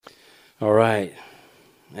All right.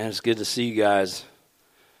 Man, it's good to see you guys.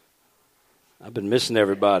 I've been missing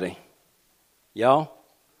everybody. Y'all?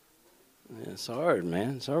 Yeah, it's hard,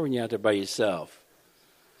 man. It's hard when you're out there by yourself.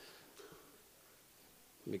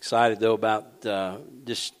 I'm excited, though, about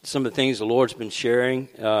just some of the things the Lord's been sharing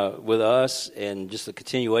with us and just the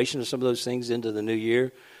continuation of some of those things into the new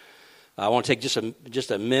year. I want to take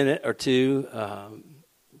just a minute or two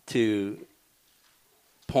to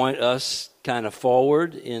point us kind of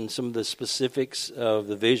forward in some of the specifics of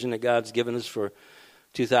the vision that God's given us for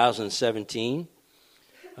 2017.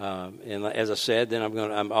 And as I said, then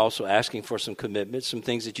I'm also asking for some commitments, some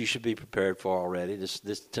things that you should be prepared for already. This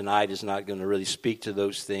tonight is not going to really speak to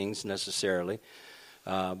those things necessarily,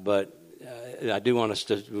 but I do want us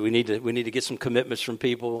to. We need to get some commitments from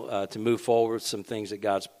people to move forward with some things that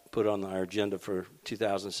God's put on our agenda for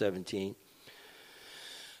 2017.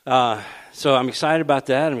 So I'm excited about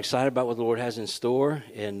that. I'm excited about what the Lord has in store.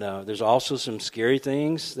 And there's also some scary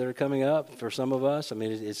things that are coming up for some of us. I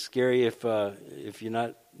mean, it's scary if you're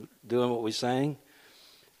not doing what we sang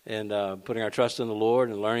and putting our trust in the Lord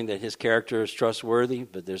and learning that His character is trustworthy.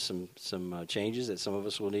 But there's some changes that some of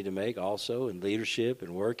us will need to make also in leadership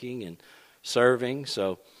and working and serving.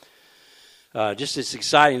 So just it's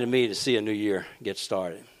exciting to me to see a new year get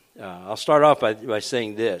started. I'll start off by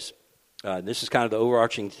saying this. This is kind of the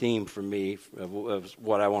overarching theme for me of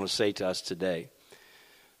what I want to say to us today.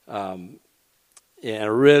 And I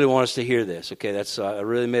really want us to hear this, okay? I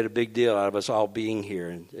really made a big deal out of us all being here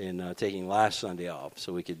and taking last Sunday off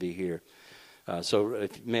so we could be here. So,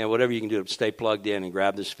 whatever you can do to stay plugged in and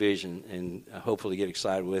grab this vision and hopefully get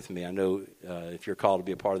excited with me. I know if you're called to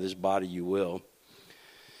be a part of this body, you will.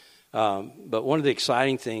 But one of the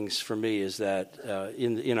exciting things for me is that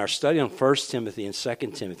in our study on 1 Timothy and 2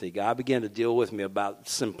 Timothy, God began to deal with me about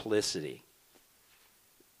simplicity,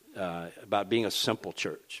 about being a simple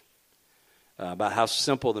church, about how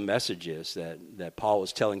simple the message is that Paul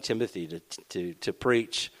was telling Timothy to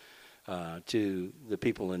preach to the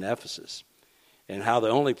people in Ephesus, and how the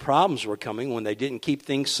only problems were coming when they didn't keep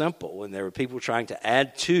things simple, when there were people trying to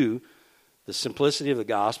add to the simplicity of the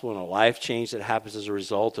gospel and a life change that happens as a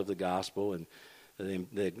result of the gospel and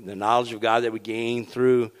the knowledge of God that we gain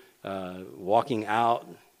through walking out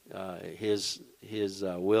His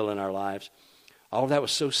will in our lives. All of that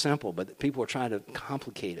was so simple, but people were trying to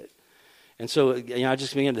complicate it. And so I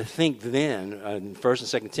just began to think then in 1 and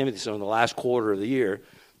 2 Timothy, so in the last quarter of the year,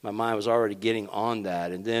 my mind was already getting on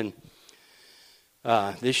that. And then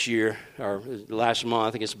this year, or last month,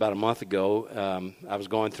 I think it's about a month ago, I'm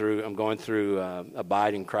going through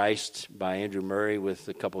Abide in Christ by Andrew Murray with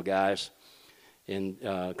a couple of guys in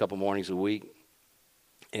a couple mornings a week.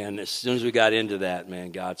 And as soon as we got into that,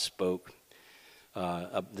 man, God spoke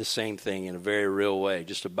the same thing in a very real way,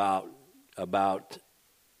 just about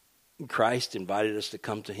Christ invited us to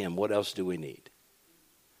come to Him. What else do we need?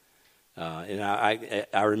 And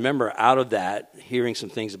I remember out of that hearing some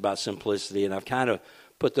things about simplicity, and I've kind of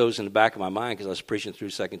put those in the back of my mind because I was preaching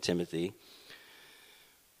through 2 Timothy.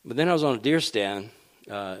 But then I was on a deer stand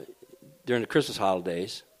during the Christmas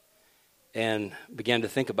holidays and began to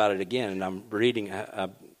think about it again. And I'm reading,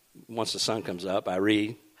 once the sun comes up, I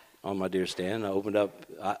read on my deer stand. I opened up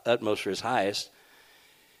Utmost for His Highest.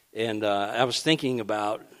 And I was thinking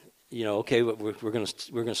about, okay, we're going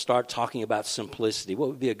to start talking about simplicity. What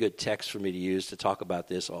would be a good text for me to use to talk about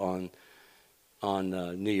this on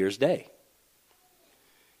New Year's Day?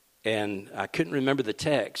 And I couldn't remember the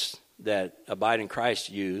text that Abide in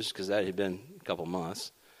Christ used because that had been a couple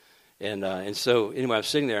months. And so anyway, I was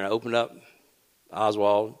sitting there and I opened up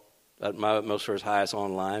Oswald at my Utmost for His Highest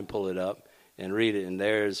online, pull it up and read it, and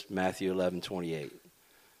there's Matthew 11:28,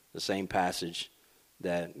 the same passage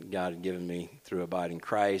that God had given me through Abide in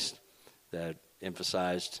Christ, that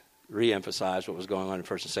re-emphasized what was going on in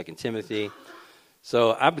 1 and 2 Timothy.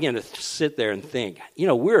 So I began to sit there and think,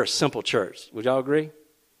 we're a simple church. Would y'all agree?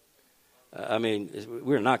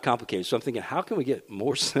 We're not complicated. So I'm thinking, how can we get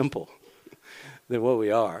more simple than what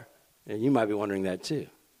we are? And you might be wondering that too.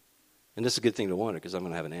 And this is a good thing to wonder because I'm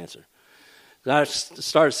going to have an answer. So I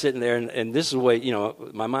started sitting there, and this is the way,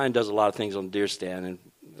 my mind does a lot of things on the deer stand, and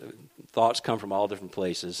thoughts come from all different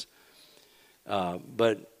places.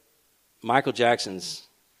 But Michael Jackson's,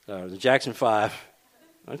 the Jackson 5,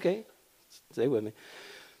 okay, stay with me.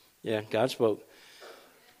 Yeah, God spoke.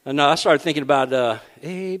 And I started thinking about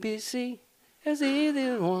A, B, C, as easy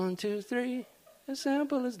as 1, 2, 3, as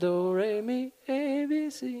simple as do, re, mi, A,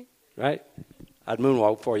 B, C. Right? I'd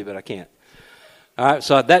moonwalk for you, but I can't. All right,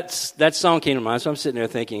 so that song came to mind. So I'm sitting there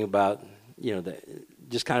thinking about,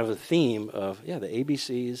 just kind of a theme of, the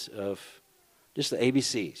ABCs of, just the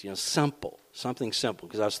ABCs, simple. something simple.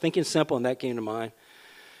 Because I was thinking simple, and that came to mind.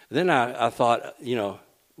 Then I thought,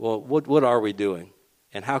 well, what are we doing?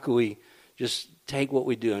 And how can we just take what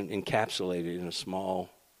we do and encapsulate it in a small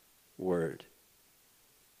word?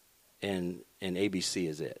 And ABC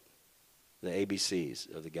is it. The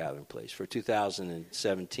ABCs of the Gathering Place for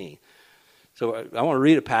 2017. So I want to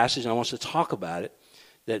read a passage, and I want us to talk about it,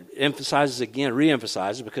 that emphasizes again,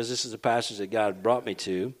 re-emphasizes, because this is a passage that God brought me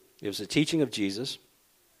to. It was the teaching of Jesus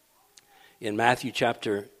in Matthew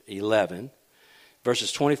chapter 11,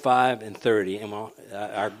 verses 25 and 30. And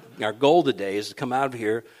our goal today is to come out of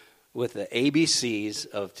here with the ABCs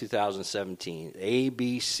of 2017.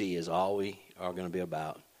 ABC is all we are going to be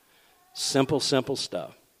about. Simple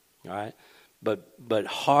stuff, all right? But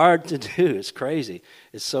hard to do. It's crazy.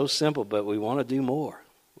 It's so simple, but we want to do more.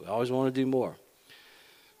 We always want to do more.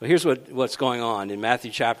 But here's what's going on in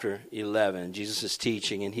Matthew chapter 11. Jesus is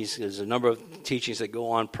teaching, and there's a number of teachings that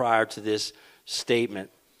go on prior to this statement.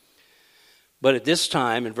 But at this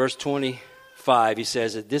time, in verse 25, he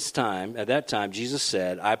says, at that time, Jesus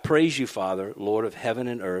said, I praise you, Father, Lord of heaven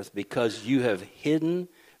and earth, because you have hidden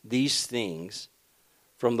these things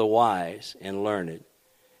from the wise and learned,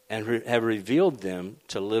 and have revealed them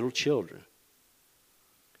to little children.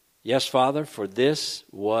 Yes, Father, for this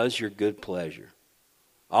was your good pleasure.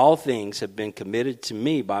 All things have been committed to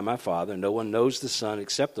me by my Father. No one knows the Son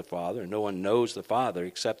except the Father, and no one knows the Father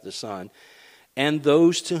except the Son, and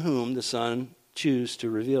those to whom the Son chooses to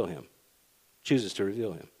reveal him.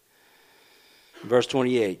 Verse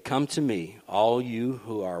 28, come to me, all you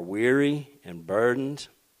who are weary and burdened,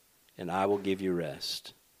 and I will give you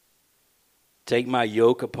rest. Take my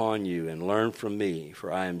yoke upon you and learn from me,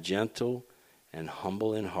 for I am gentle and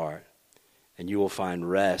humble in heart, and you will find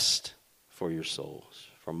rest for your souls.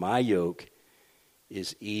 For my yoke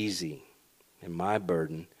is easy, and my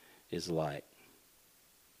burden is light.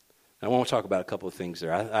 I want to talk about a couple of things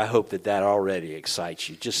there. I hope that already excites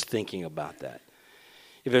you, just thinking about that.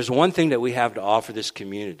 If there's one thing that we have to offer this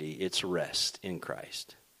community, it's rest in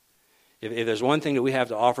Christ. If there's one thing that we have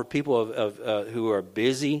to offer people who are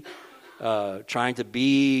busy, trying to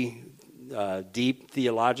be deep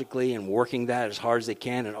theologically and working that as hard as they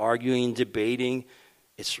can and arguing and debating,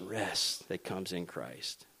 it's rest that comes in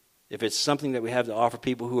Christ. If it's something that we have to offer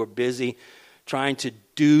people who are busy trying to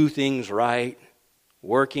do things right,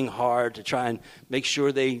 working hard to try and make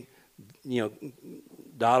sure they,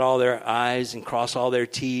 dot all their I's and cross all their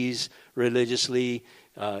T's religiously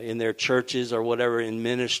in their churches or whatever in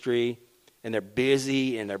ministry, and they're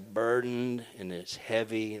busy and they're burdened and it's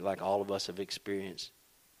heavy like all of us have experienced,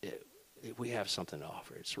 we have something to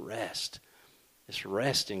offer. It's rest. It's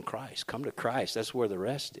rest in Christ. Come to Christ. That's where the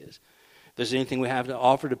rest is. If there's anything we have to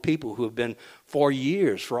offer to people who have been for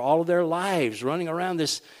years, for all of their lives, running around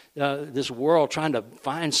this world trying to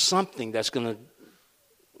find something that's going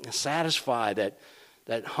to satisfy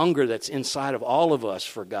that hunger that's inside of all of us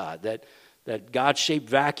for God, that God-shaped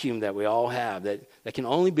vacuum that we all have that can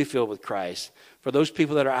only be filled with Christ. For those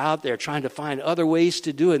people that are out there trying to find other ways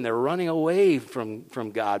to do it, and they're running away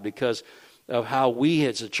from God because of how we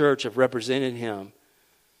as a church have represented Him.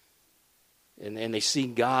 And they see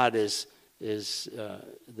God as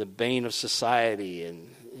the bane of society and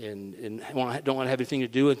don't want to have anything to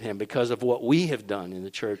do with Him because of what we have done in the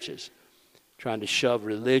churches, trying to shove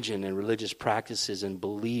religion and religious practices and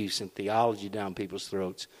beliefs and theology down people's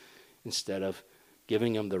throats instead of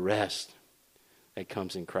giving them the rest that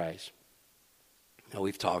comes in Christ. Now,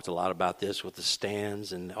 we've talked a lot about this with the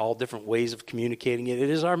stands and all different ways of communicating it. It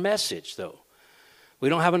is our message, though. We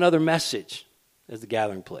don't have another message as the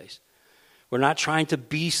Gathering Place. We're not trying to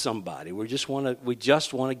be somebody. We just want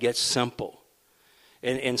to get simple.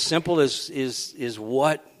 And simple is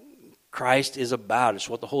what Christ is about. It's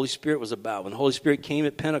what the Holy Spirit was about. When the Holy Spirit came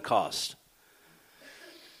at Pentecost,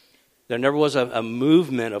 there never was a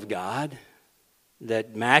movement of God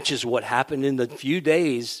that matches what happened in the few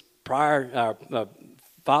days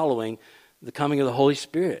following the coming of the Holy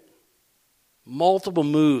Spirit. Multiple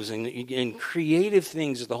moves and creative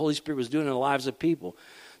things that the Holy Spirit was doing in the lives of people.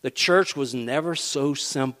 The church was never so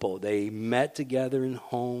simple. They met together in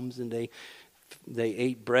homes and they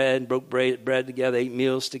ate bread, broke bread together, ate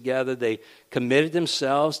meals together. They committed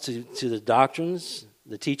themselves to the doctrines,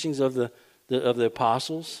 the teachings of the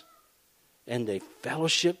apostles, and they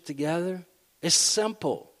fellowshiped together. It's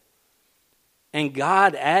simple. And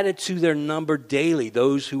God added to their number daily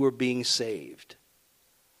those who were being saved.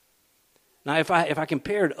 Now, if I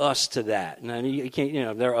compared us to that, now you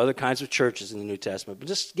can't, there are other kinds of churches in the New Testament, but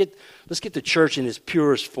let's get the church in its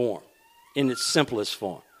purest form, in its simplest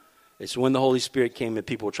form. It's when the Holy Spirit came and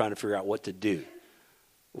people were trying to figure out what to do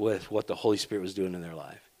with what the Holy Spirit was doing in their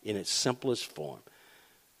life. in its simplest form.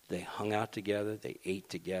 They hung out together. They ate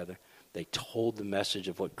together. They told the message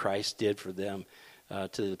of what Christ did for them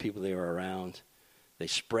to the people they were around. They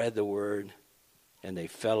spread the word, and they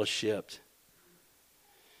fellowshipped.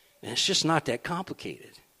 And it's just not that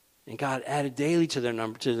complicated. And God added daily to their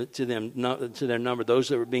number, to their number, those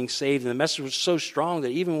that were being saved. And the message was so strong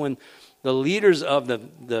that even when the leaders of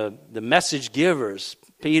the message givers,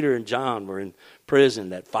 Peter and John, were in prison,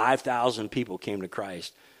 that 5,000 people came to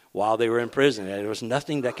Christ while they were in prison. And there was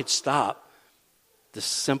nothing that could stop the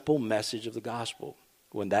simple message of the gospel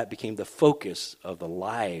when that became the focus of the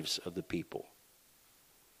lives of the people.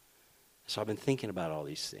 So I've been thinking about all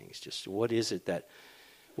these things. Just what is it that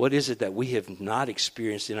we have not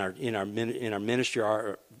experienced in our ministry,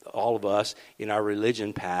 all of us, in our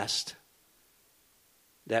religion past,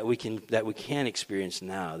 that we can experience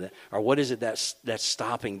now? Or what is it that's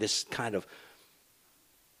stopping this kind of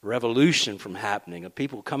revolution from happening, of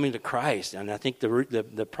people coming to Christ? And I think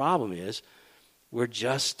the problem is we're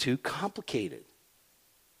just too complicated.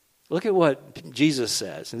 Look at what Jesus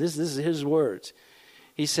says, and this is his words.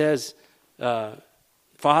 He says,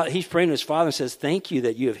 he's praying to his Father and says, "Thank you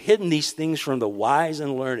that you have hidden these things from the wise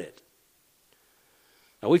and learned."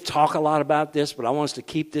 Now, we've talked a lot about this, but I want us to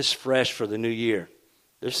keep this fresh for the new year.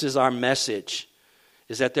 This is our message,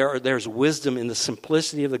 is that there's wisdom in the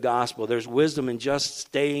simplicity of the gospel. There's wisdom in just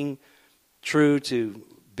staying true to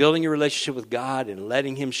building your relationship with God and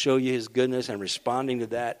letting him show you his goodness and responding to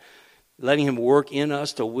that. Letting him work in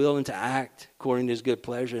us to will and to act according to his good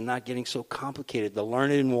pleasure, and not getting so complicated. The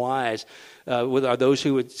learned and wise are those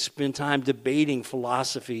who would spend time debating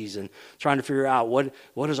philosophies and trying to figure out what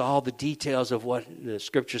does all the details of what the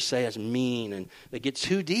scriptures say as mean, and they get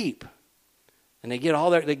too deep. And they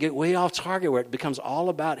get way off target, where it becomes all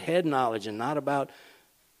about head knowledge and not about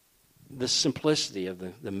the simplicity of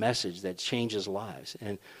the message that changes lives.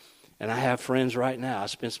 And I have friends right now. I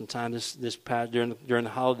spent some time this past during the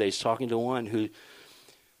holidays talking to one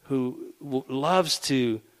who loves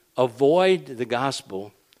to avoid the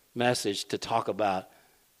gospel message to talk about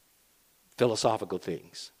philosophical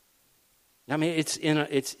things. I mean, it's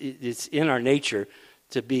in our nature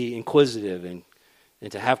to be inquisitive and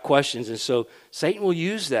to have questions, and so Satan will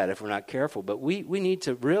use that if we're not careful. But we need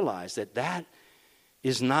to realize that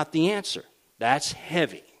is not the answer. That's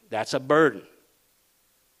heavy. That's a burden.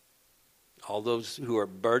 All those who are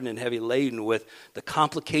burdened and heavy laden with the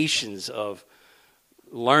complications of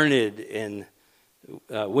learned and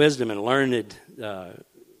wisdom and learned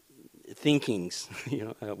thinkings,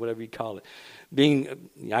 whatever you call it.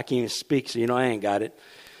 I can't even speak, so I ain't got it.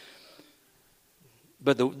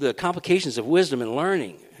 But the complications of wisdom and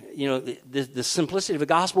learning, the simplicity of the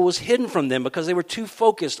gospel was hidden from them because they were too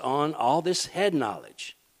focused on all this head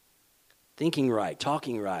knowledge. Thinking right,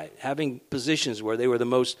 talking right, having positions where they were the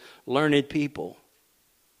most learned people.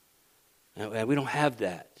 And we don't have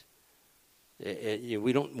that.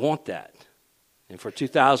 We don't want that. And for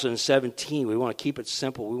 2017, we want to keep it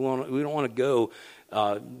simple. We don't want to go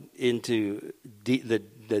into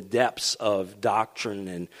the depths of doctrine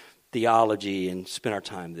and theology and spend our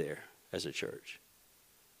time there as a church.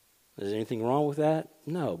 Is there anything wrong with that?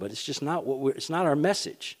 No, but it's just not it's not our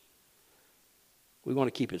message. We want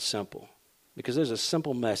to keep it simple. Because there's a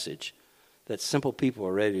simple message that simple people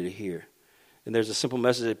are ready to hear. And there's a simple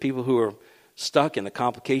message that people who are stuck in the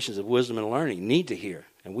complications of wisdom and learning need to hear.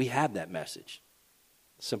 And we have that message.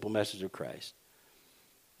 The simple message of Christ.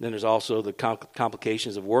 Then there's also the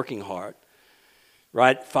complications of working hard.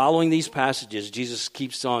 Right? Following these passages, Jesus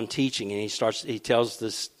keeps on teaching, and he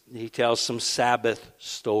tells some Sabbath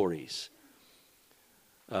stories.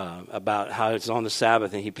 About how it's on the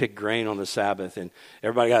Sabbath and he picked grain on the Sabbath, and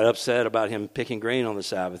everybody got upset about him picking grain on the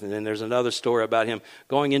Sabbath. And then there's another story about him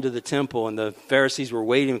going into the temple, and the Pharisees were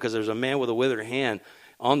waiting because there's a man with a withered hand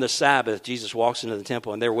on the Sabbath. Jesus walks into the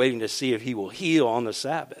temple, and they're waiting to see if he will heal on the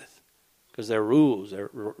Sabbath because their rules, their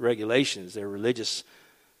regulations, their religious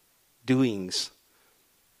doings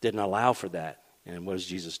didn't allow for that. And what does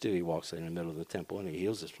Jesus do? He walks in the middle of the temple and he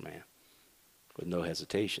heals this man with no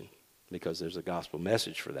hesitation. Because there's a gospel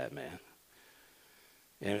message for that man.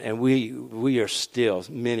 And we are still,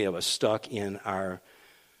 many of us, stuck in our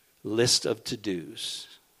list of to-dos,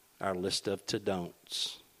 our list of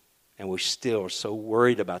to-don'ts. And we still are so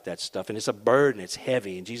worried about that stuff. And it's a burden, it's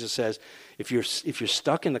heavy. And Jesus says, if you're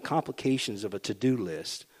stuck in the complications of a to-do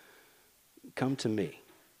list, come to me.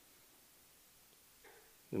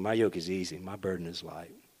 My yoke is easy, my burden is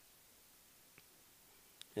light.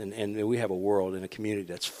 And we have a world and a community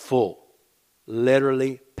that's full,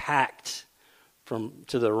 literally packed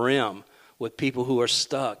to the rim with people who are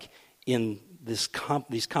stuck in these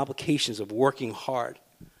complications of working hard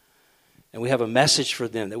And we have a message for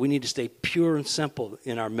them that we need to stay pure and simple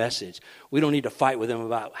in our message. We don't need to fight with them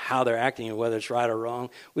about how they're acting and whether it's right or wrong.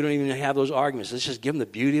 We don't even have those arguments. Let's just give them the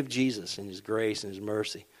beauty of Jesus and his grace and his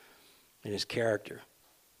mercy and his character.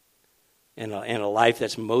 And a life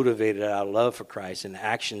that's motivated out of love for Christ and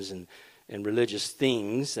actions and religious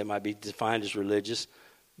things that might be defined as religious,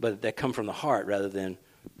 but that come from the heart rather than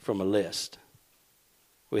from a list.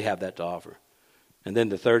 We have that to offer. And then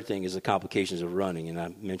the third thing is the complications of running, and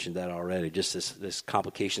I mentioned that already, just this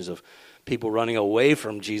complications of people running away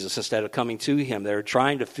from Jesus instead of coming to him. They're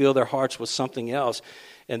trying to fill their hearts with something else,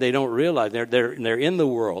 and they don't realize they're in the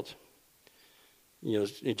world. You know,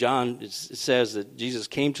 in John, it says that Jesus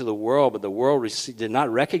came to the world, but the world did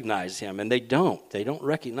not recognize him, and they don't. They don't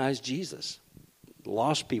recognize Jesus.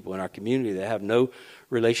 Lost people in our community that have no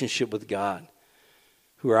relationship with God,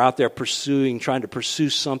 who are out there trying to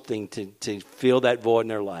pursue something to fill that void in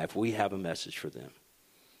their life. We have a message for them.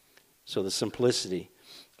 So the simplicity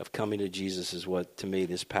of coming to Jesus is what, to me,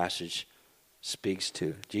 this passage speaks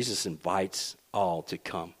to. Jesus invites all to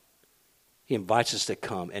come. He invites us to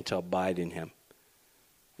come and to abide in him.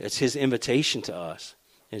 It's his invitation to us,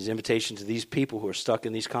 his invitation to these people who are stuck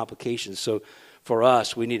in these complications. So for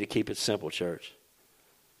us, we need to keep it simple, church.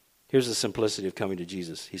 Here's the simplicity of coming to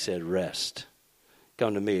Jesus. He said, rest.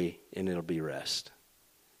 Come to me, and it'll be rest.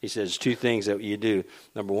 He says two things that you do.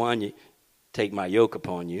 Number one, you take my yoke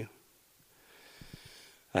upon you.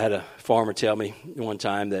 I had a farmer tell me one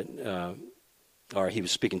time that, or he was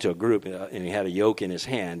speaking to a group, and he had a yoke in his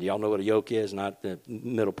hand. Y'all know what a yoke is? Not the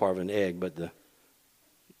middle part of an egg, but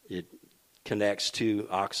it connects two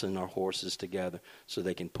oxen or horses together so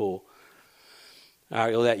they can pull. All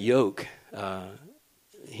right, well, that yoke,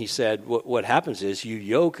 he said, what happens is you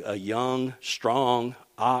yoke a young, strong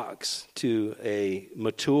ox to a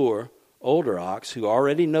mature, older ox who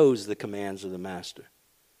already knows the commands of the master.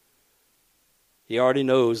 He already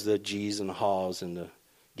knows the G's and the haws and the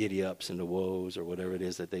giddy-ups and the woes or whatever it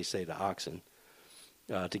is that they say to oxen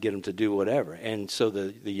to get them to do whatever. And so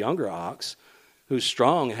the younger ox, who's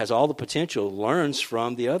strong, has all the potential, learns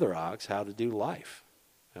from the other ox how to do life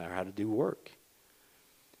or how to do work.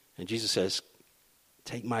 And Jesus says,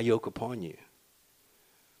 take my yoke upon you.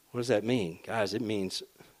 What does that mean? Guys, it means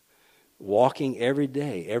walking every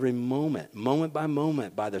day, every moment, moment by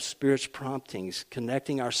moment, by the Spirit's promptings,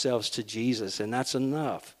 connecting ourselves to Jesus, and that's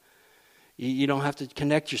enough. You don't have to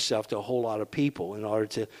connect yourself to a whole lot of people in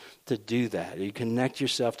order to do that. You connect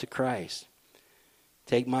yourself to Christ.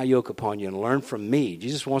 Take my yoke upon you and learn from me.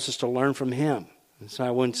 Jesus wants us to learn from him. And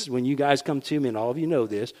so when you guys come to me, and all of you know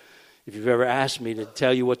this, if you've ever asked me to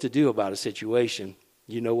tell you what to do about a situation,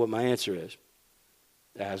 you know what my answer is.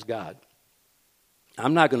 Ask God.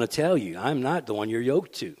 I'm not going to tell you. I'm not the one you're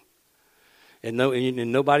yoked to. And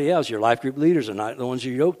nobody else, your life group leaders are not the ones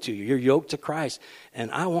you're yoked to. You're yoked to Christ.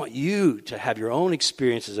 And I want you to have your own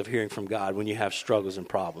experiences of hearing from God when you have struggles and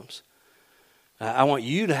problems. I want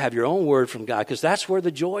you to have your own word from God, because that's where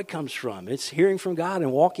the joy comes from. It's hearing from God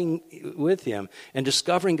and walking with him and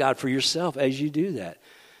discovering God for yourself as you do that.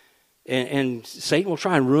 And Satan will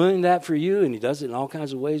try and ruin that for you, and he does it in all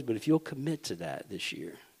kinds of ways. But if you'll commit to that this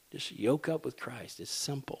year, just yoke up with Christ. It's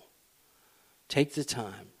simple. Take the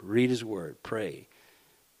time, read his word, pray,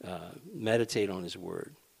 meditate on his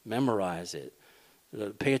word, memorize it.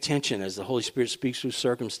 Pay attention as the Holy Spirit speaks through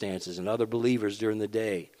circumstances and other believers during the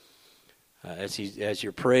day. As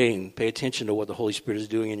you're praying, pay attention to what the Holy Spirit is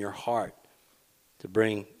doing in your heart to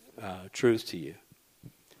bring truth to you.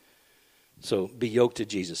 So be yoked to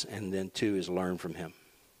Jesus. And then 2 is learn from him.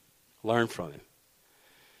 Learn from him.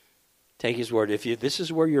 Take his word. If this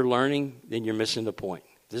is where you're learning, then you're missing the point.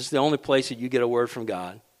 This is the only place that you get a word from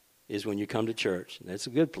God, is when you come to church. That's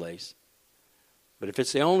a good place. But if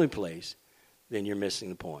it's the only place, then you're missing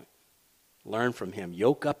the point. Learn from him.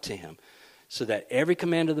 Yoke up to him, so that every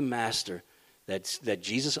command of the master that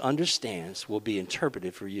Jesus understands will be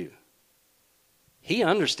interpreted for you. He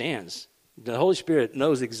understands. The Holy Spirit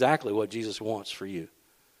knows exactly what Jesus wants for you.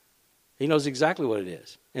 He knows exactly what it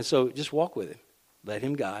is. And so just walk with him. Let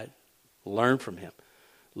him guide. Learn from him.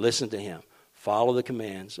 Listen to him. Follow the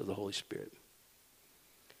commands of the Holy Spirit.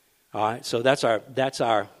 All right, so that's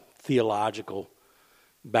our theological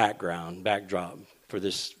backdrop for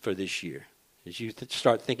this year. As you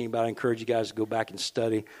start thinking about it, I encourage you guys to go back and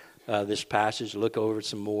study this passage, look over it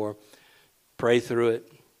some more, pray through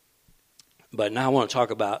it. But now I want to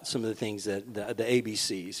talk about some of the things that the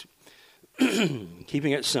ABCs,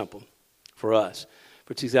 keeping it simple for us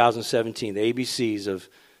for 2017, the ABCs of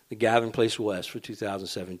the Gathering Place West for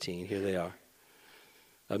 2017. Here they are.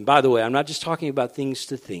 And by the way, I'm not just talking about things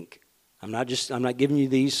to think. I'm not giving you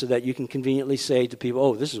these so that you can conveniently say to people,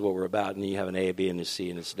 oh, this is what we're about, and then you have an A, a B, and a C,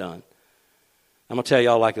 and it's done. I'm going to tell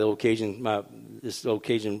y'all like this little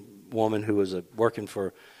Cajun woman who was working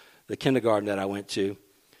for the kindergarten that I went to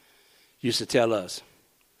used to tell us.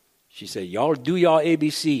 She said, y'all do y'all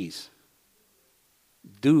ABCs.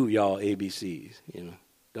 Do y'all ABCs,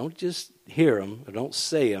 Don't just hear them or don't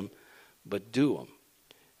say them, but do them.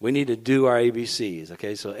 We need to do our ABCs,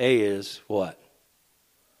 okay? So A is what?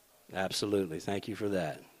 Absolutely. Thank you for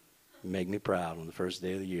that. You make me proud on the first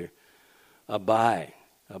day of the year. Abide.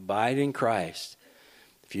 Abide in Christ.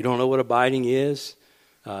 If you don't know what abiding is,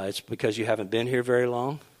 it's because you haven't been here very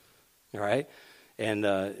long, all right? And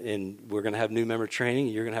we're going to have new member training.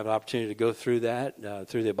 You're going to have an opportunity to go through that,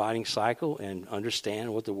 through the abiding cycle, and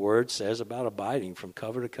understand what the Word says about abiding from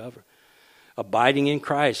cover to cover. Abiding in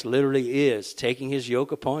Christ literally is taking His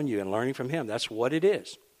yoke upon you and learning from Him. That's what it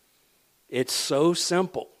is. It's so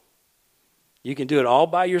simple. You can do it all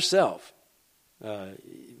by yourself.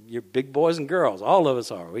 You're big boys and girls. All of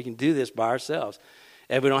us are. We can do this by ourselves.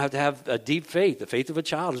 And we don't have to have a deep faith. The faith of a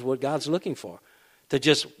child is what God's looking for. To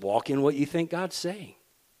just walk in what you think God's saying.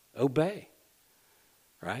 Obey.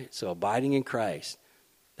 Right? So abiding in Christ.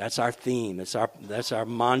 That's our theme. That's our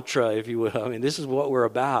mantra, if you will. I mean, this is what we're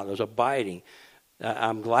about. There's abiding.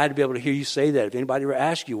 I'm glad to be able to hear you say that. If anybody ever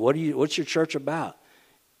asks you, what's your church about?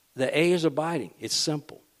 The A is abiding. It's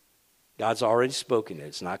simple. God's already spoken it.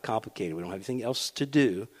 It's not complicated. We don't have anything else to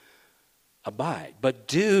do. Abide. But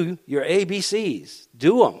do your ABCs.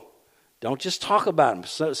 Do them. Don't just talk about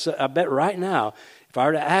them. So I bet right now, if I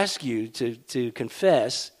were to ask you to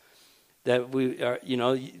confess that we are,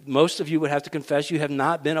 most of you would have to confess you have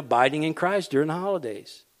not been abiding in Christ during the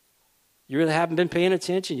holidays. You really haven't been paying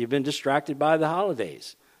attention. You've been distracted by the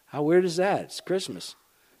holidays. How weird is that? It's Christmas.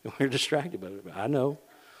 We're distracted by it. I know.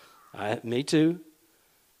 Me too.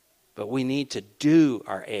 But we need to do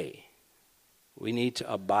our A. We need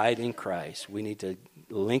to abide in Christ. We need to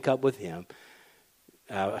link up with Him.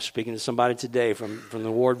 I was speaking to somebody today from the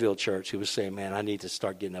Wardville Church who was saying, man, I need to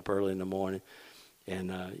start getting up early in the morning.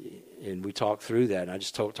 And we talked through that. And I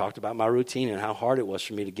just talked about my routine and how hard it was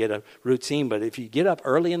for me to get a routine. But if you get up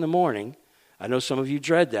early in the morning, I know some of you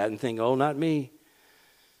dread that and think, oh, not me.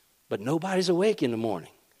 But nobody's awake in the morning.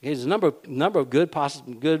 Okay, there's a number of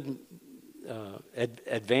good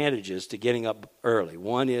advantages to getting up early.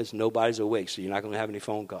 One is nobody's awake, so you're not going to have any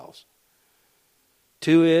phone calls.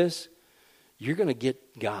 Two is you're going to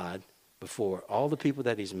get God before all the people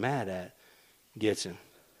that He's mad at gets Him.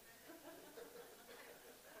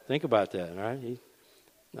 Think about that, all right?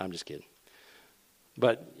 I'm just kidding.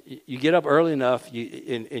 But you get up early enough,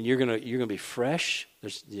 and you're gonna be fresh.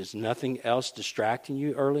 There's nothing else distracting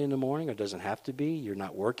you early in the morning. It doesn't have to be. You're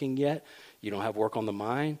not working yet. You don't have work on the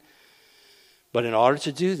mind. But in order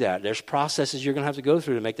to do that, there's processes you're going to have to go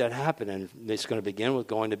through to make that happen. And it's going to begin with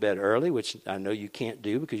going to bed early, which I know you can't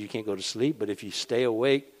do because you can't go to sleep. But if you stay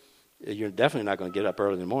awake, you're definitely not going to get up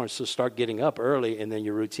early in the morning. So start getting up early, and then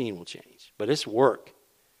your routine will change. But it's work.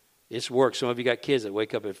 It's work. Some of you got kids that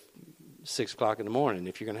wake up at 6 o'clock in the morning.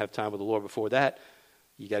 If you're going to have time with the Lord before that,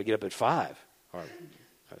 you got to get up at 5. Or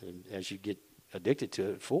as you get addicted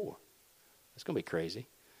to it, at 4. It's going to be crazy.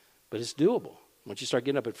 But it's doable. Once you start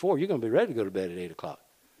getting up at 4, you're going to be ready to go to bed at 8 o'clock,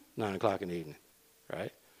 9 o'clock in the evening,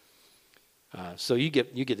 right? So you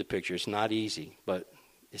get the picture. It's not easy, but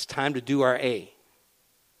it's time to do our A,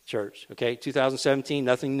 church, okay? 2017,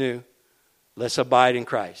 nothing new. Let's abide in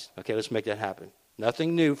Christ. Okay, let's make that happen.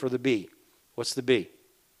 Nothing new for the B. What's the B?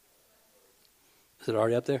 Is it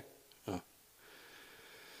already up there? Oh.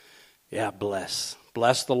 Yeah, bless.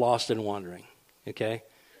 Bless the lost and wandering, okay?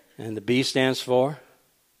 And the B stands for?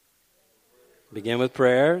 Begin with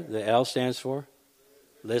prayer. The L stands for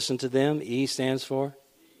listen to them. E stands for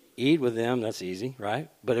eat with them. That's easy, right?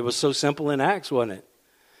 But it was so simple in Acts, wasn't it?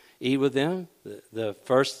 Eat with them. The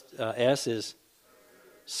first S is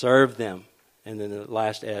serve them. And then the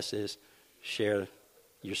last S is share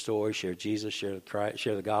your story, share Jesus, share Christ,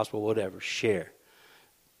 share the gospel, whatever. Share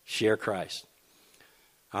Christ.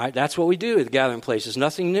 All right, that's what we do at the gathering place. It's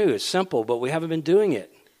nothing new. It's simple, but we haven't been doing it.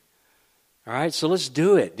 All right, so let's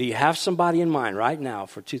do it. Do you have somebody in mind right now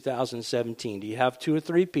for 2017? Do you have 2 or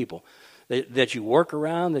 3 people that you work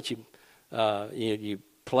around, that you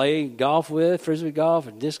play golf with, frisbee golf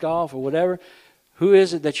or disc golf or whatever? Who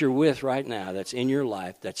is it that you're with right now that's in your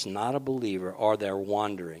life that's not a believer or they're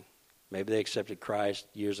wandering? Maybe they accepted Christ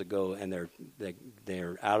years ago and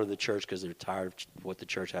they're out of the church because they're tired of what the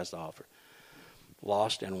church has to offer.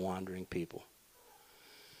 Lost and wandering people.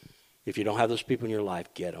 If you don't have those people in your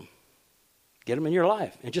life, get them. Get them in your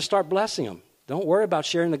life and just start blessing them. Don't worry about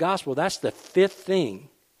sharing the gospel. That's the 5th thing,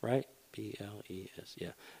 right? P-L-E-S,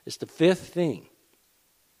 yeah. It's the fifth thing,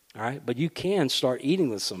 all right? But you can start eating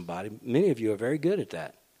with somebody. Many of you are very good at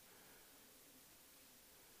that.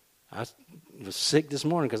 I was sick this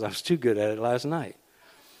morning because I was too good at it last night.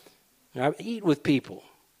 All right? Eat with people.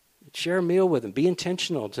 Share a meal with them. Be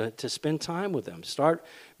intentional to spend time with them. Start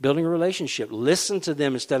building a relationship. Listen to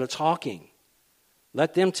them instead of talking.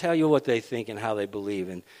 Let them tell you what they think and how they believe.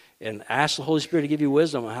 And ask the Holy Spirit to give you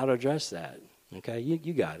wisdom on how to address that. Okay?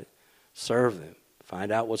 You got it. Serve them.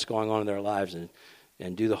 Find out what's going on in their lives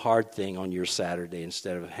and do the hard thing on your Saturday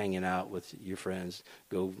instead of hanging out with your friends.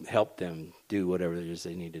 Go help them do whatever it is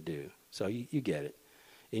they need to do. So you get it.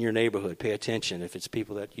 In your neighborhood, pay attention if it's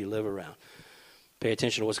people that you live around. Pay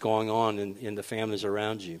attention to what's going on in the families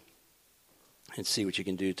around you and see what you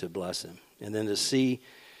can do to bless them. And then the C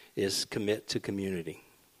is commit to community.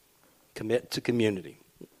 Commit to community.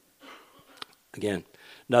 Again,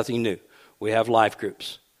 nothing new. We have life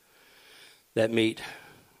groups that meet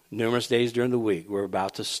numerous days during the week. We're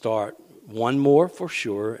about to start one more for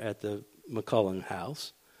sure at the McCullen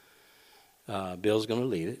house. Bill's going to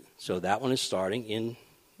lead it. So that one is starting in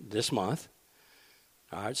this month.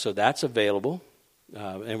 All right, so that's available.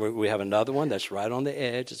 And we have another one that's right on the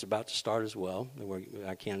edge. It's about to start as well.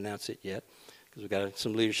 I can't announce it yet because we've got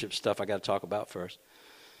some leadership stuff I got to talk about first.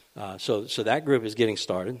 So that group is getting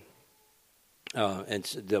started. And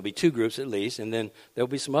there'll be two groups at least, and then there'll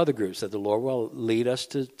be some other groups that the Lord will lead us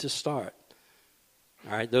to start.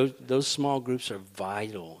 All right, those small groups are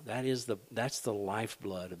vital. That's the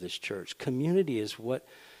lifeblood of this church. Community is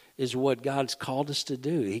what God's called us to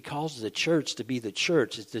do. He calls the church to be the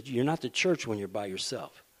church. You're not the church when you're by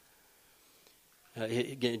yourself.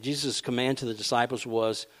 Jesus' command to the disciples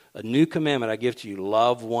was, a new commandment I give to you,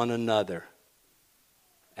 love one another.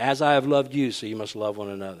 As I have loved you, so you must love one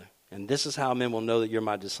another. And this is how men will know that you're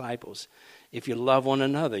my disciples. If you love one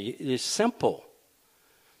another, it's simple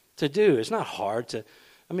to do. It's not hard to.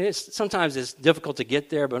 I mean, sometimes it's difficult to get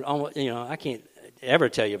there, but I can't ever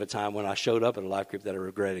tell you of a time when I showed up at a life group that I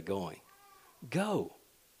regretted going. Go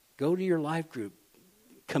to your life group.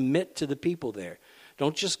 Commit to the people there.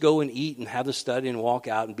 Don't just go and eat and have the study and walk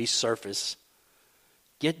out and be surface.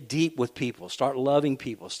 Get deep with people. Start loving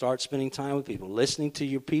people. Start spending time with people. Listening to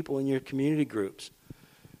your people in your community groups.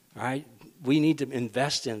 All right? We need to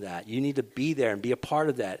invest in that. You need to be there and be a part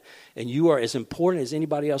of that. And you are as important as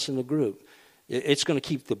anybody else in the group. It's going to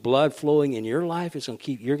keep the blood flowing in your life.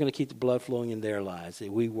 You're going to keep the blood flowing in their lives.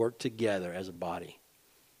 We work together as a body.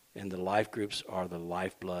 And the life groups are the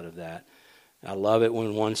lifeblood of that. I love it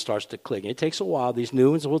when one starts to click. It takes a while. These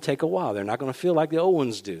new ones will take a while. They're not going to feel like the old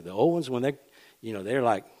ones do. The old ones, when they're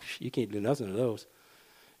like, you can't do nothing to those.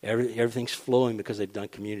 Everything's flowing because they've done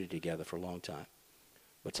community together for a long time.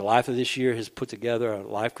 But the Life of this year has put together a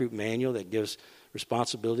life group manual that gives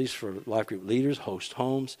responsibilities for life group leaders, host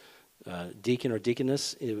homes, deacon or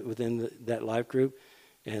deaconess within that life group,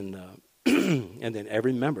 and then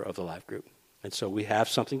every member of the life group. And so we have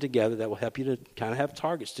something together that will help you to kind of have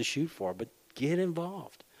targets to shoot for, but get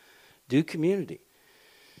involved. Do community.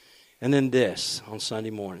 And then this, on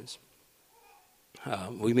Sunday mornings.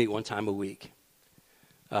 We meet one time a week.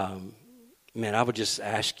 Man, I would just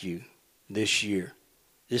ask you this year,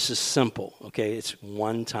 this is simple, okay? It's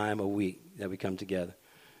one time a week that we come together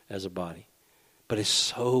as a body. But it's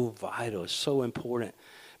so vital. It's so important.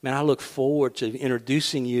 Man, I look forward to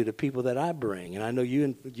introducing you to people that I bring. And I know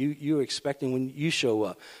you're expecting when you show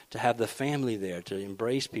up to have the family there, to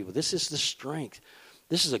embrace people. This is the strength.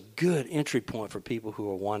 This is a good entry point for people who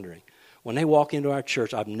are wondering. When they walk into our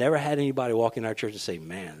church, I've never had anybody walk into our church and say,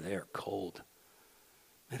 man, they're cold.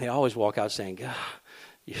 And they always walk out saying, God,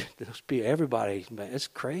 everybody, man, it's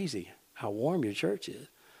crazy how warm your church is.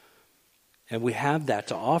 And we have that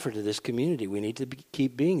to offer to this community. We need to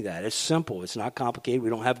keep being that. It's simple. It's not complicated. We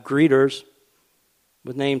don't have greeters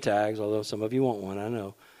with name tags, although some of you want one, I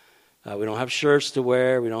know. We don't have shirts to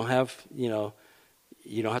wear. We don't have, you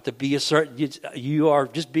don't have to be a certain, you are,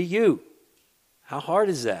 just be you. How hard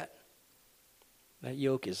is that? That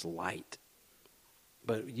yoke is light.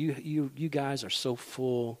 But you guys are so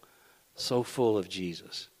full of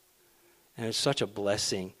Jesus. And it's such a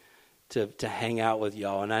blessing to hang out with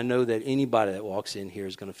y'all. And I know that anybody that walks in here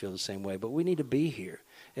is going to feel the same way. But we need to be here.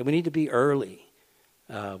 And we need to be early.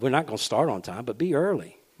 We're not going to start on time, but be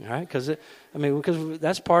early. All right? Because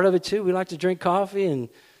that's part of it too. We like to drink coffee and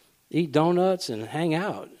eat donuts and hang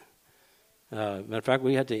out. Matter of fact,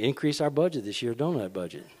 we had to increase our budget this year, donut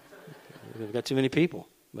budget. We've got too many people.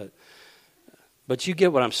 But you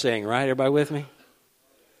get what I'm saying, right? Everybody with me?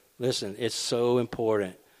 Listen, it's so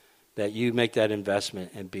important that you make that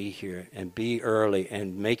investment and be here and be early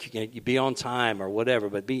and you be on time or whatever,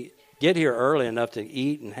 but be get here early enough to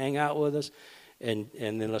eat and hang out with us, and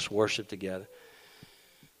then let's worship together.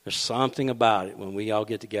 There's something about it when we all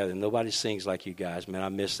get together. Nobody sings like you guys, man. I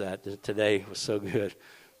miss that. Today was so good.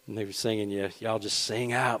 And they were singing, y'all just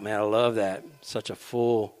sing out, man. I love that. Such a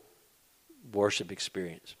full worship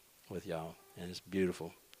experience with y'all, and it's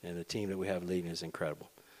beautiful. And the team that we have leading is incredible.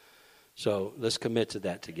 So let's commit to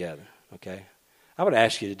that together, okay? I would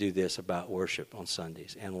ask you to do this about worship on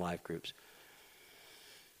Sundays and life groups.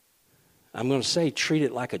 I'm going to say treat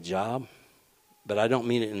it like a job, but I don't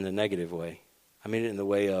mean it in the negative way. I mean it in the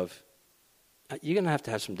way of, you're going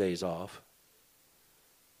to have some days off,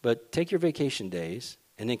 but take your vacation days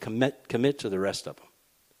and then commit to the rest of them.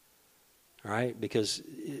 All right? Because,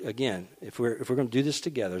 again, if we're going to do this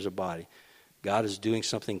together as a body, God is doing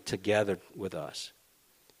something together with us.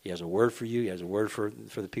 He has a word for you. He has a word for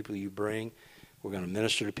the people you bring. We're going to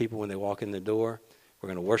minister to people when they walk in the door. We're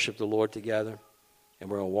going to worship the Lord together, and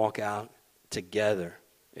we're going to walk out together,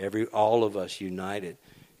 all of us united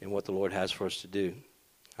in what the Lord has for us to do.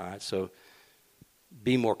 All right, so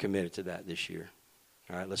be more committed to that this year.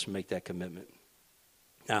 All right, let's make that commitment.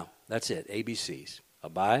 Now, that's it, ABCs.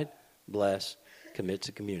 Abide, bless, commit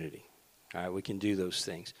to community. All right, we can do those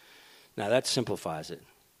things. Now, that simplifies it.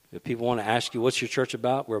 If people want to ask you, what's your church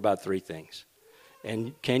about? We're about 3 things.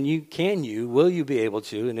 And will you be able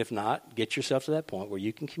to, and if not, get yourself to that point where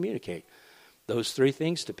you can communicate those 3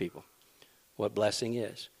 things to people, what blessing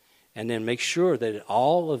is. And then make sure that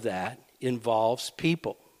all of that involves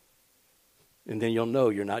people. And then you'll know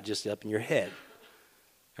you're not just up in your head.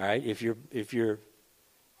 All right? If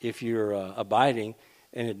you're abiding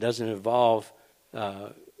and it doesn't involve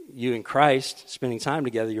you and Christ spending time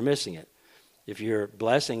together, you're missing it. If you're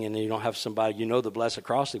blessing and you don't have somebody, you know the bless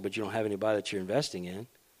across it, but you don't have anybody that you're investing in,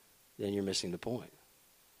 then you're missing the point.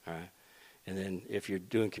 All right? And then if you're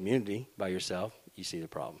doing community by yourself, you see the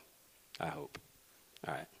problem, I hope.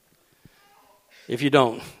 All right. If you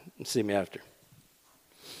don't, see me after.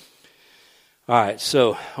 All right,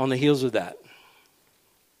 so on the heels of that,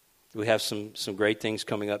 we have some great things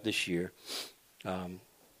coming up this year.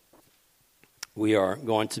 We are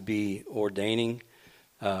going to be ordaining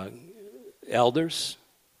elders.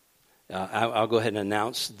 I'll go ahead and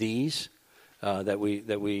announce these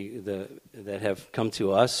that have come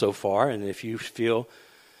to us so far. And if you've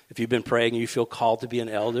been praying and you feel called to be an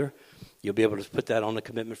elder, you'll be able to put that on the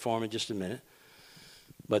commitment form in just a minute.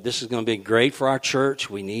 But this is going to be great for our church.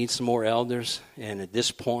 We need some more elders. And at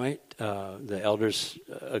this point, the elders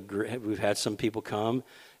agree. We've had some people come,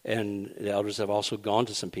 and the elders have also gone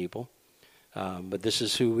to some people. But this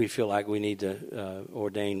is who we feel like we need to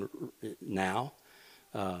ordain now,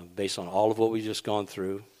 based on all of what we've just gone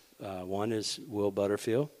through. One is Will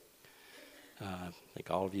Butterfield. I think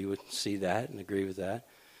all of you would see that and agree with that.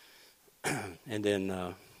 And then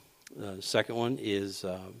the second one is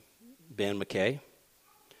Ben McKay,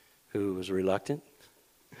 who was reluctant,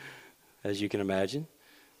 as you can imagine,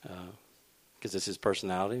 because it's his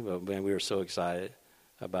personality. But man, we were so excited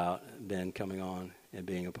about Ben coming on and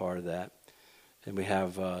being a part of that. And we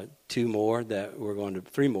have 3 more that we're going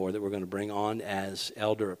to bring on as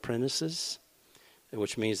elder apprentices,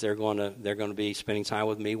 which means they're going to be spending time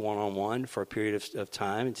with me one-on-one for a period of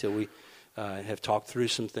time until we have talked through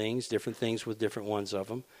some things, different things with different ones of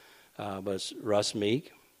them. But it's Russ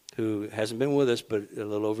Meek, who hasn't been with us but a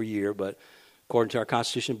little over a year, but according to our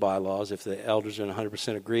Constitution bylaws, if the elders are in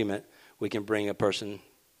 100% agreement, we can bring a person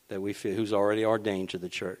that we feel who's already ordained to the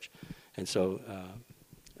church. And so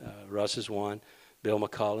Russ is one. Bill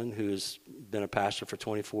McCullen, who's been a pastor for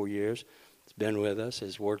 24 years, has been with us,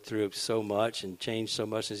 has worked through so much and changed so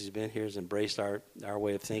much since he's been here, has embraced our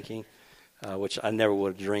way of thinking, which I never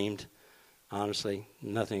would have dreamed, honestly.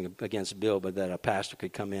 Nothing against Bill, but that a pastor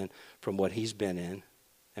could come in from what he's been in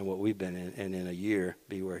and what we've been in, and in a year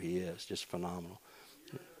be where he is. Just phenomenal.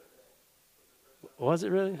 Was it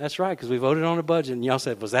really? That's right, because we voted on a budget, and y'all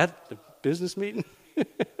said, was that the business meeting?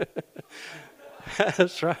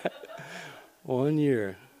 That's right. 1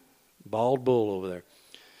 year. Bald bull over there.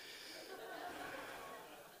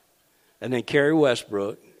 And then Carrie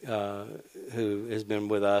Westbrook, who has been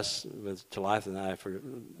with us, with Talitha and I, for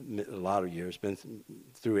a lot of years, been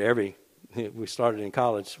through we started in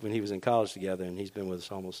college when he was in college together, and he's been with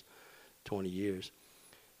us almost 20 years.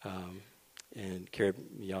 And Carrie,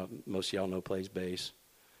 most of y'all know, plays bass,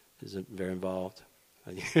 is very involved.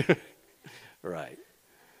 Right.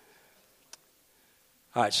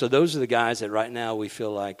 All right, so those are the guys that right now we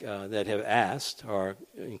feel like that have asked or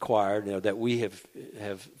inquired, that we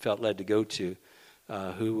have felt led to go to,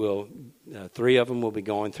 who will, 3 of them will be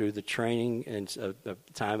going through the training and a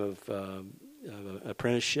time of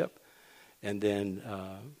apprenticeship, and then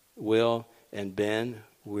Will and Ben,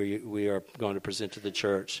 we are going to present to the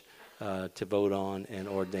church to vote on and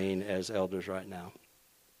ordain as elders right now.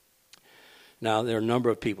 Now, there are a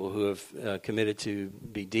number of people who have committed to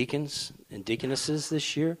be deacons and deaconesses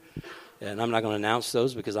this year, and I'm not going to announce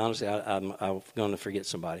those because honestly, I'm going to forget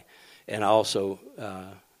somebody. And I also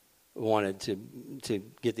wanted to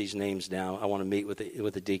get these names down. I want to meet with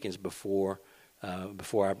the deacons before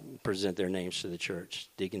I present their names to the church,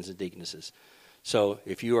 deacons and deaconesses. So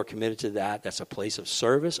if you are committed to that, that's a place of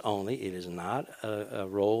service only. It is not a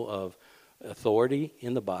role of authority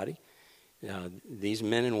in the body. These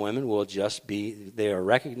men and women will just they are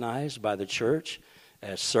recognized by the church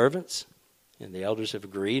as servants, and the elders have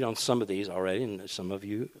agreed on some of these already, and some of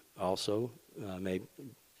you also may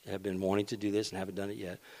have been wanting to do this and haven't done it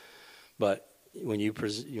yet. But when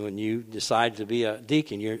you decide to be a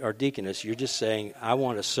deacon or deaconess, you're just saying, I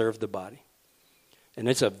want to serve the body. And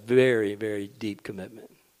it's a very, very deep commitment,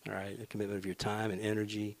 all right? A commitment of your time and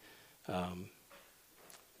energy,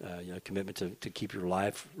 commitment to keep your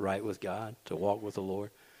life right with God, to walk with the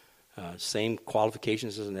Lord. Same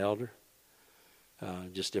qualifications as an elder,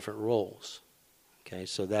 just different roles. Okay,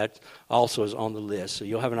 so that also is on the list. So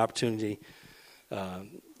you'll have an opportunity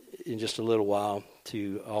in just a little while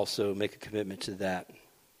to also make a commitment to that.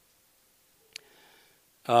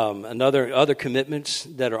 Other commitments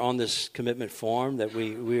that are on this commitment form that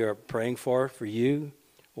we are praying for you.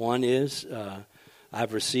 One is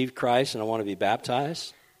I've received Christ and I want to be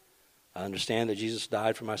baptized. I understand that Jesus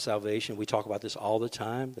died for my salvation. We talk about this all the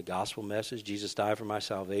time, the gospel message. Jesus died for my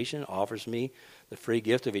salvation, offers me the free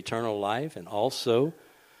gift of eternal life, and also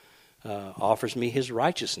offers me his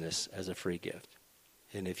righteousness as a free gift.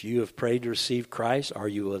 And if you have prayed to receive Christ, or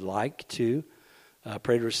you would like to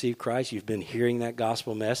pray to receive Christ, you've been hearing that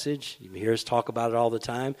gospel message, you hear us talk about it all the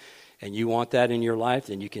time, and you want that in your life,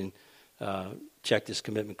 then you can check this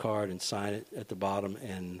commitment card and sign it at the bottom,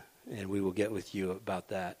 and we will get with you about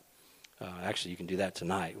that. Actually, you can do that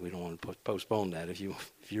tonight. We don't want to postpone that. If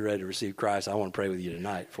you're ready to receive Christ, I want to pray with you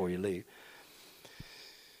tonight before you leave.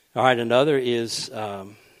 All right, another is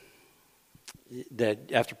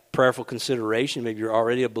that after prayerful consideration, maybe you're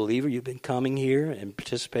already a believer, you've been coming here and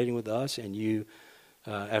participating with us, and you,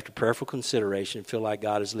 after prayerful consideration, feel like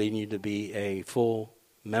God is leading you to be a full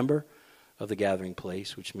member of the gathering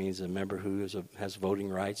place, which means a member who has voting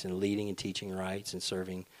rights and leading and teaching rights and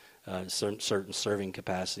serving certain serving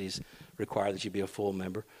capacities require that you be a full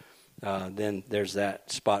member. Then there's that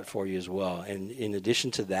spot for you as well. And in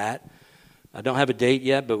addition to that, I don't have a date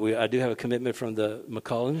yet, but I do have a commitment from the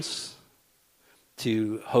McCullens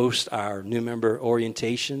to host our new member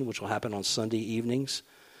orientation, which will happen on Sunday evenings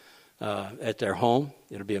at their home.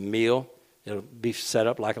 It'll be a meal. It'll be set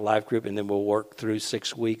up like a life group, and then we'll work through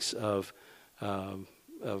 6 weeks of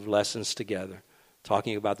lessons together,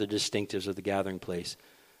 talking about the distinctives of the gathering place.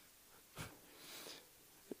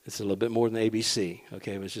 It's a little bit more than ABC,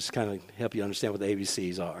 okay? But it's just kind of help you understand what the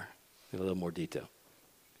ABCs are in a little more detail.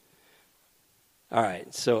 All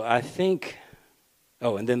right, so I think,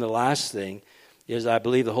 and then the last thing is I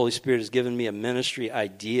believe the Holy Spirit has given me a ministry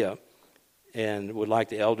idea and would like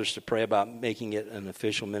the elders to pray about making it an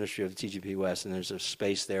official ministry of the TGP West, and there's a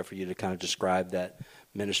space there for you to kind of describe that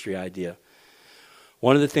ministry idea.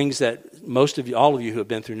 One of the things that all of you who have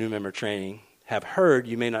been through new member training have heard,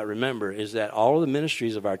 you may not remember, is that all of the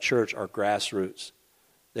ministries of our church are grassroots.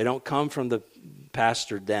 They don't come from the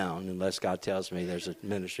pastor down, unless God tells me there's a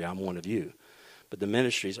ministry, I'm one of you. But the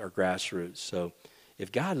ministries are grassroots. So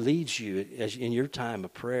if God leads you in your time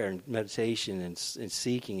of prayer and meditation and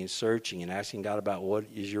seeking and searching and asking God about what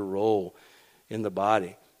is your role in the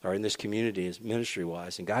body or in this community as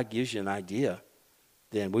ministry-wise, and God gives you an idea,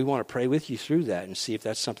 then we want to pray with you through that and see if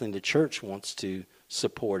that's something the church wants to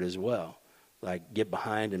support as well. Like get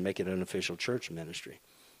behind and make it an official church ministry.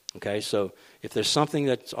 Okay, so if there's something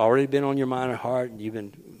that's already been on your mind or heart and you've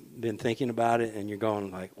been thinking about it and you're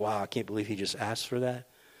going like, wow, I can't believe he just asked for that,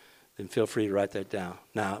 then feel free to write that down.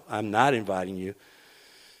 Now, I'm not inviting you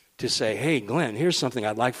to say, hey, Glenn, here's something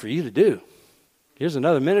I'd like for you to do. Here's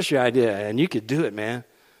another ministry idea, and you could do it, man.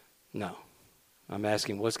 No. I'm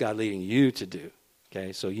asking, what's God leading you to do?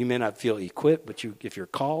 Okay, so you may not feel equipped, but if you're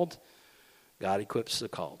called, God equips the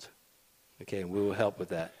called. Okay, and we will help with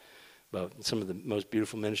that. But some of the most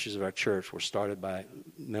beautiful ministries of our church were started by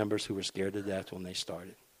members who were scared to death when they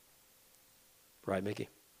started. Right, Mickey?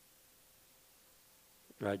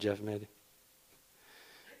 Right, Jeff and Mandy?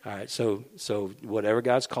 All right, so whatever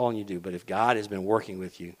God's calling you to do, but if God has been working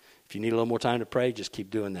with you, if you need a little more time to pray, just keep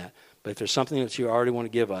doing that. But if there's something that you already want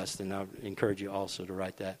to give us, then I would encourage you also to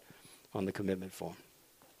write that on the commitment form.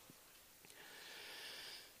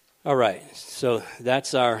 All right, so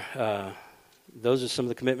that's those are some of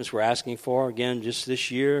the commitments we're asking for. Again, just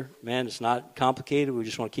this year, man, it's not complicated. We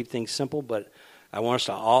just want to keep things simple, but I want us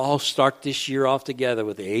to all start this year off together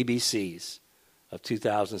with the ABCs of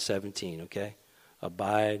 2017, okay?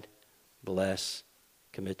 Abide, bless,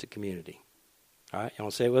 commit to community. All right, you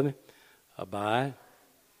want to say it with me? Abide,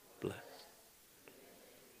 bless.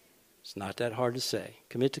 It's not that hard to say.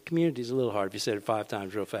 Commit to community is a little hard if you said it 5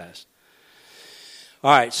 times real fast. All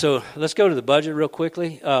right, so let's go to the budget real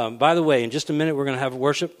quickly. By the way, in just a minute, we're going to have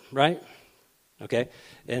worship, right? Okay.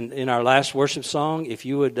 And in our last worship song, if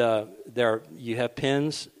you would, you have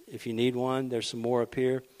pens. If you need one, there's some more up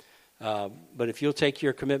here. But if you'll take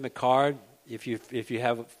your commitment card, if you're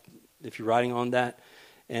writing on that,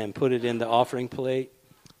 and put it in the offering plate,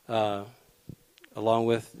 along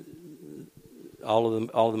with all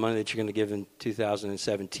of the money that you're going to give in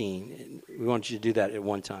 2017. We want you to do that at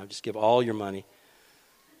one time. Just give all your money.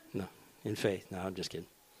 No, in faith. No, I'm just kidding.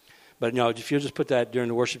 But no, if you'll just put that during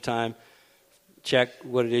the worship time, check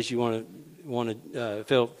what it is you want to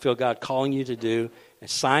feel God calling you to do, and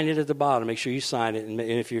sign it at the bottom. Make sure you sign it. And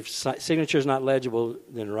if your signature is not legible,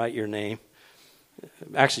 then write your name.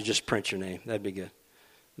 Actually, just print your name. That'd be good.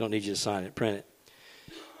 Don't need you to sign it. Print it.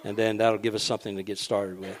 And then that'll give us something to get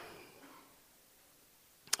started with.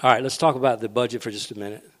 All right, let's talk about the budget for just a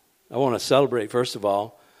minute. I want to celebrate, first of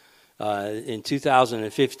all, in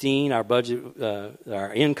 2015, our budget,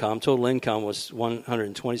 our income, total income was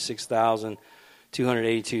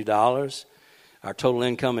 $126,282. Our total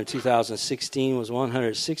income in 2016 was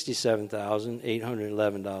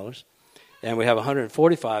 $167,811. And we have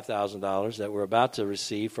 $145,000 that we're about to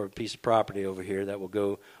receive for a piece of property over here that will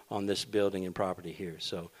go on this building and property here.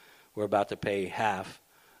 So we're about to pay half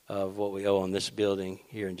of what we owe on this building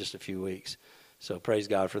here in just a few weeks. So praise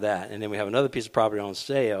God for that. And then we have another piece of property on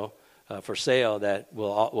sale, for sale, that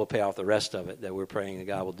will pay off the rest of it that we're praying that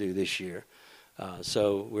God will do this year.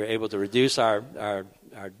 So we're able to reduce our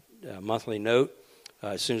monthly note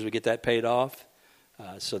as soon as we get that paid off.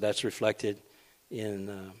 So that's reflected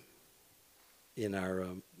in our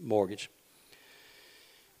mortgage.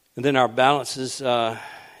 And then our balances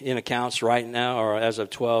in accounts right now, or as of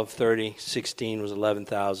 12/30/16, was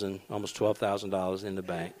 $11,000, almost $12,000 in the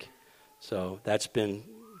bank. So that's been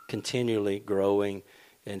continually growing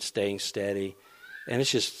and staying steady. And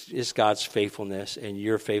it's God's faithfulness and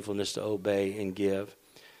your faithfulness to obey and give.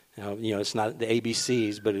 Now, it's not the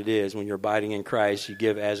ABCs, but it is. When you're abiding in Christ, you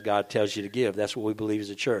give as God tells you to give. That's what we believe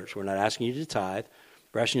as a church. We're not asking you to tithe.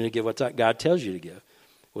 We're asking you to give what God tells you to give,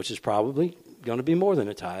 which is probably going to be more than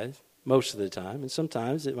a tithe most of the time, and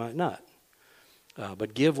sometimes it might not.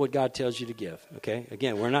 But give what God tells you to give, okay?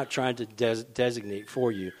 Again, we're not trying to designate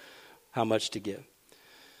for you how much to give.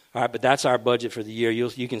 All right, but that's our budget for the year.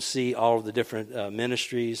 You can see all of the different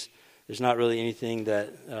ministries. There's not really anything that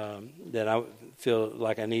I feel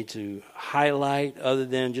like I need to highlight other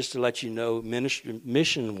than just to let you know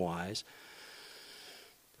mission-wise.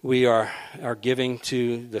 We are giving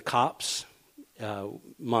to the COPS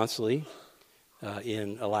monthly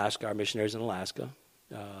in Alaska, our missionaries in Alaska.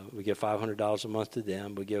 We give $500 a month to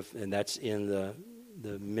them. And that's in the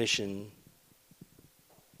mission.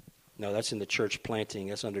 No, that's in the church planting.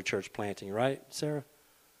 That's under church planting, right, Sarah?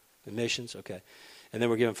 The missions, okay. And then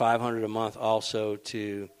we're giving $500 a month also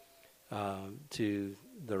to the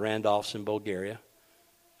Randolphs in Bulgaria,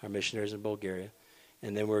 our missionaries in Bulgaria.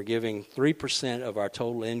 And then we're giving 3% of our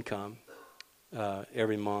total income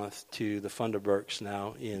every month to the Funderburks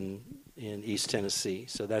now in East Tennessee.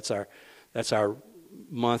 So that's our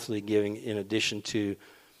monthly giving, in addition to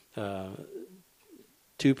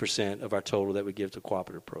 2% of our total that we give to the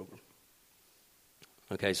cooperative program.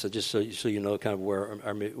 Okay, so just so you know kind of where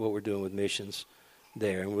what we're doing with missions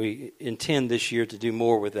there. And we intend this year to do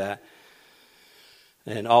more with that.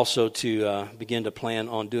 And also to begin to plan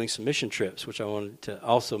on doing some mission trips, which I wanted to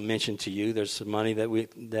also mention to you. There's some money that we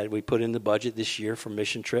put in the budget this year for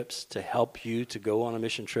mission trips to help you to go on a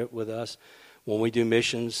mission trip with us. When we do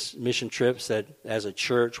mission trips, that as a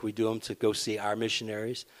church we do them to go see our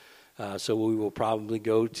missionaries. So we will probably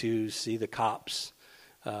go to see the COPS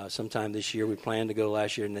sometime this year. We planned to go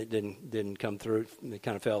last year and it didn't come through. It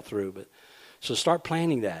kind of fell through, but. So start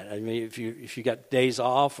planning that. I mean, if you got days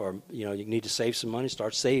off, or you need to save some money,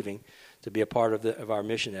 start saving to be a part of our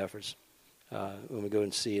mission efforts when we go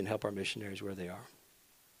and see and help our missionaries where they are.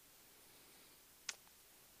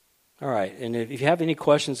 All right, and if you have any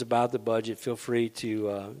questions about the budget, feel free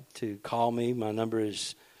to call me. My number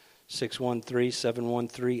is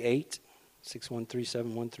 613-7138,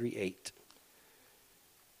 613-7138.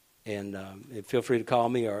 And feel free to call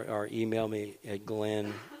me or email me at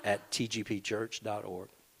glenn@tgpchurch.org.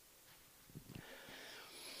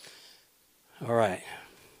 All right.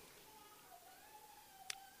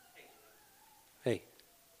 Hey,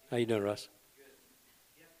 how you doing, Russ?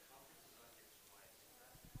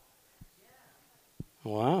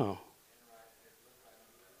 Wow.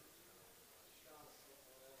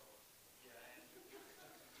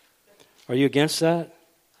 Are you against that?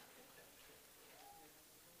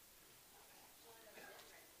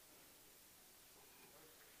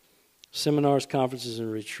 Seminars, conferences,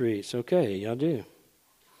 and retreats. Okay, y'all do.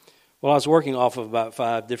 Well, I was working off of about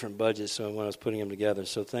 5 different budgets so when I was putting them together,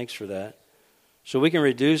 so thanks for that. So we can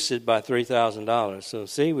reduce it by $3,000. So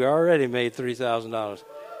see, we already made $3,000.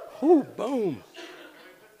 Whoo, boom.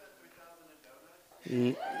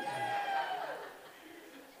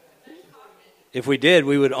 If we did,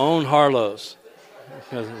 we would own Harlow's.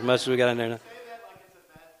 As much as we got in there now.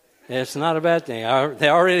 It's not a bad thing. They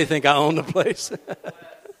already think I own the place.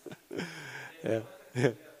 Yeah.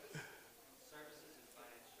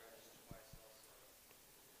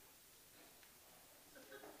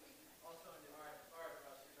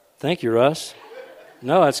 Thank you, Russ.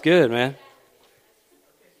 No, that's good, man.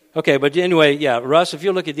 Okay, but anyway, yeah, Russ, if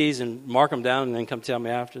you'll look at these and mark them down and then come tell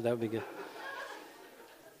me after, that would be good.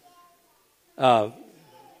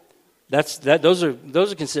 Those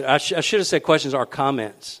are considered. I should have said questions or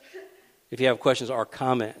comments. If you have questions or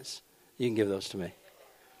comments, you can give those to me.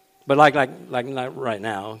 But like right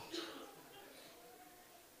now.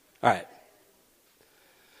 All right.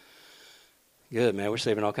 Good, man. We're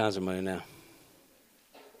saving all kinds of money now.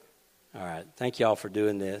 All right. Thank you all for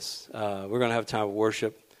doing this. We're going to have a time of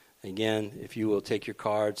worship. Again, if you will take your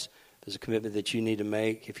cards, there's a commitment that you need to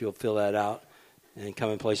make. If you'll fill that out and come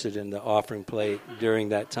and place it in the offering plate during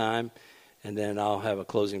that time. And then I'll have a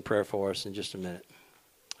closing prayer for us in just a minute.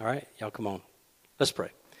 All right? Y'all come on. Let's pray.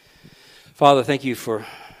 Father, thank you for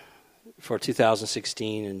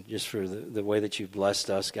 2016 and just for the way that you've blessed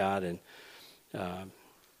us, God. And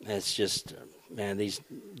it's just, man, these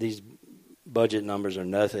budget numbers are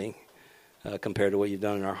nothing compared to what you've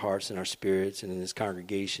done in our hearts and our spirits and in this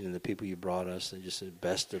congregation and the people you brought us. They're just the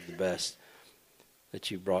best of the best that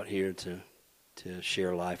you brought here to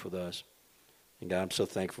share life with us. And God, I'm so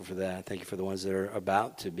thankful for that. Thank you for the ones that are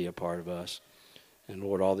about to be a part of us. And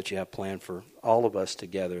Lord, all that you have planned for all of us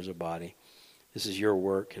together as a body. This is your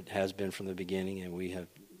work. It has been from the beginning, and we have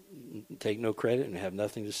take no credit and have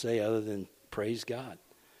nothing to say other than praise God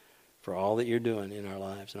for all that you're doing in our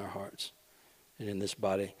lives and our hearts and in this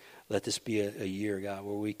body. Let this be a year, God,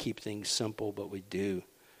 where we keep things simple, but we do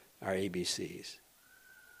our ABCs.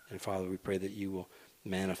 And Father, we pray that you will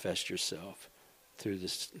manifest yourself through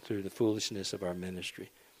the foolishness of our ministry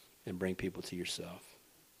and bring people to yourself.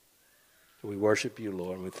 We worship you,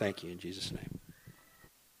 Lord, and we thank you in Jesus' name.